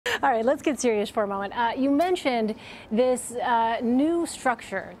All right, let's get serious for a moment. You mentioned this new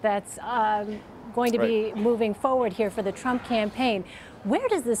structure that's going to be moving forward here for the Trump campaign. Where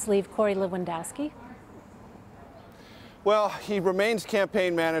does this leave Corey Lewandowski? Well, he remains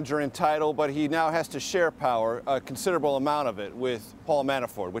campaign manager in title, but he now has to share power, a considerable amount of it, with Paul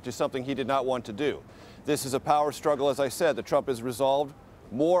Manafort, which is something he did not want to do. This is a power struggle, as I said, that Trump has resolved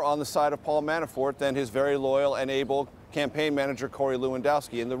more on the side of Paul Manafort than his very loyal and able campaign manager, Corey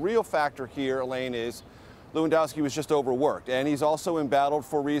Lewandowski. And the real factor here, Elaine, is Lewandowski was just overworked, and he's also embattled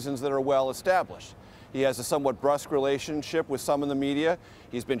for reasons that are well established. He has a somewhat brusque relationship with some in the media.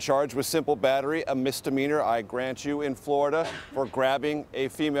 He's been charged with simple battery, a misdemeanor, I grant you, in Florida for grabbing a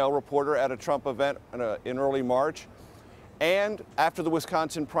female reporter at a Trump event in early March. And after the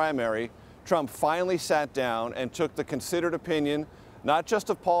Wisconsin primary, Trump finally sat down and took the considered opinion, not just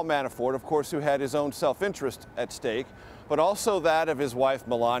of Paul Manafort, of course, who had his own self-interest at stake, but also that of his wife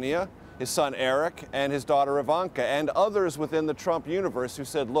Melania, his son Eric, and his daughter Ivanka, and others within the Trump universe who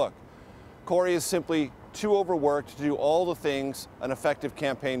said, look, Corey is simply too overworked to do all the things an effective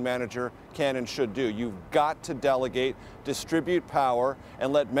campaign manager can and should do. You've got to delegate, distribute power,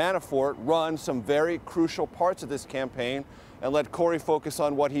 and let Manafort run some very crucial parts of this campaign, and let Corey focus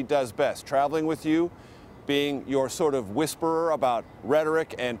on what he does best, traveling with you, being your sort of whisperer about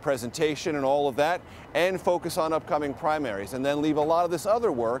rhetoric and presentation and all of that, and focus on upcoming primaries, and then leave a lot of this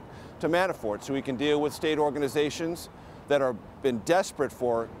other work to Manafort so he can deal with state organizations that have been desperate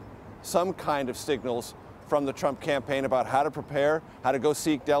for some kind of signals from the Trump campaign about how to prepare, how to go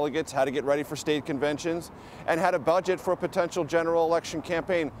seek delegates, how to get ready for state conventions, and how to budget for a potential general election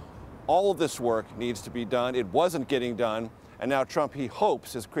campaign. All of this work needs to be done. It wasn't getting done, and now Trump, he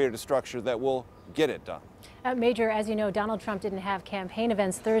hopes, has created a structure that will get it done. Major, as you know, Donald Trump didn't have campaign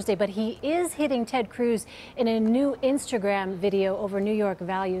events Thursday, but he is hitting Ted Cruz in a new Instagram video over New York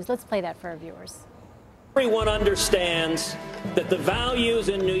values. Let's play that for our viewers. Everyone understands that the values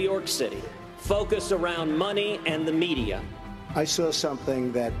in New York City focus around money and the media. I saw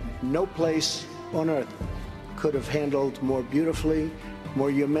something that no place on earth could have handled more beautifully, more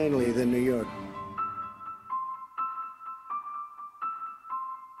humanely than New York.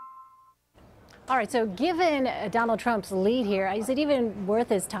 All right, so given Donald Trump's lead here, is it even worth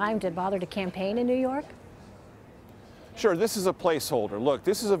his time to bother to campaign in New York? Sure, this is a placeholder. Look,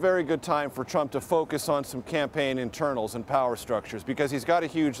 this is a very good time for Trump to focus on some campaign internals and power structures because he's got a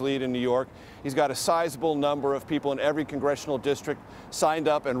huge lead in New York. He's got a sizable number of people in every congressional district signed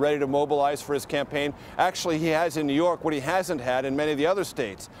up and ready to mobilize for his campaign. Actually, he has in New York what he hasn't had in many of the other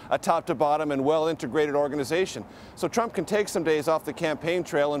states, a top-to-bottom and well-integrated organization. So Trump can take some days off the campaign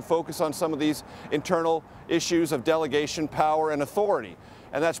trail and focus on some of these internal issues of delegation, power, and authority.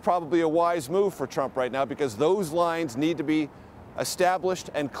 And that's probably a wise move for Trump right now because those lines need to be established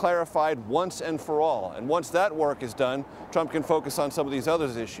and clarified once and for all. And once that work is done, Trump can focus on some of these other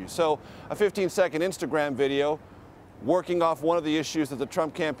issues. So a 15-second Instagram video working off one of the issues that the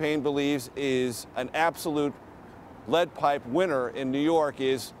Trump campaign believes is an absolute lead pipe winner in New York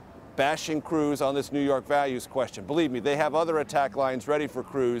is bashing Cruz on this New York values question. Believe me, they have other attack lines ready for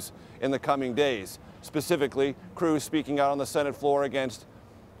Cruz in the coming days. Specifically, Cruz speaking out on the Senate floor against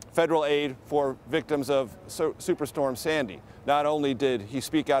federal aid for victims of Superstorm Sandy. Not only did he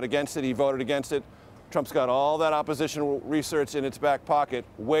speak out against it, he voted against it. Trump's got all that opposition research in its back pocket,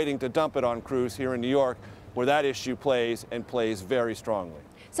 waiting to dump it on Cruz here in New York, where that issue plays and plays very strongly.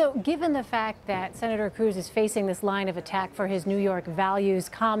 So given the fact that Senator Cruz is facing this line of attack for his New York values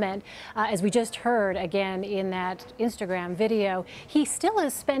comment, as we just heard again in that Instagram video, he still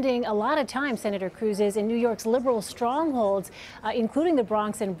is spending a lot of time, Senator Cruz is, in New York's liberal strongholds, including the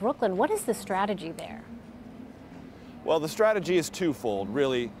Bronx and Brooklyn. What is the strategy there? Well, the strategy is twofold,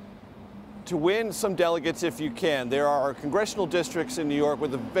 really. To win some delegates if you can. There are congressional districts in New York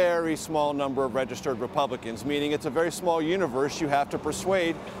with a very small number of registered Republicans, meaning it's a very small universe you have to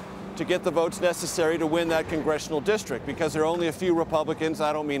persuade to get the votes necessary to win that congressional district because there are only a few Republicans.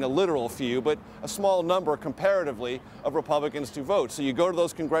 I don't mean a literal few, but a small number comparatively of Republicans to vote. So you go to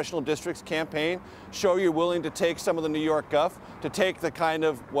those congressional districts, campaign, show you're willing to take some of the New York guff, to take the kind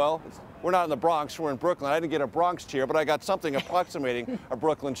of, well, we're not in the Bronx, we're in Brooklyn. I didn't get a Bronx cheer, but I got something approximating a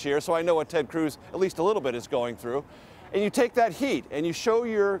Brooklyn cheer, so I know what Ted Cruz, at least a little bit, is going through. And you take that heat, and you show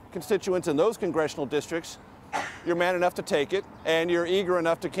your constituents in those congressional districts you're man enough to take it, and you're eager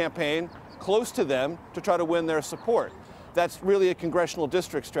enough to campaign close to them to try to win their support. That's really a congressional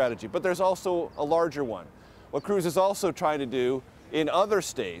district strategy, but there's also a larger one. What Cruz is also trying to do in other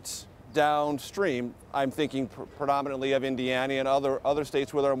states, downstream, I'm thinking predominantly of Indiana and other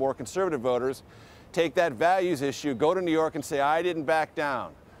states where there are more conservative voters, take that values issue, go to New York and say, I didn't back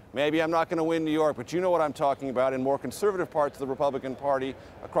down. Maybe I'm not going to win New York, but you know what I'm talking about. In more conservative parts of the Republican Party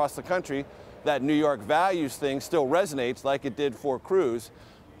across the country, that New York values thing still resonates like it did for Cruz.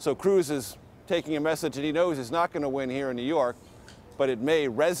 So Cruz is taking a message that he knows is not going to win here in New York, but it may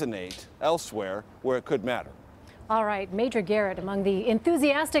resonate elsewhere where it could matter. All right, Major Garrett, among the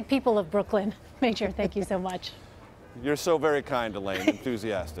enthusiastic people of Brooklyn. Major, thank you so much. You're so very kind, Elaine.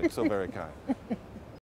 Enthusiastic, so very kind.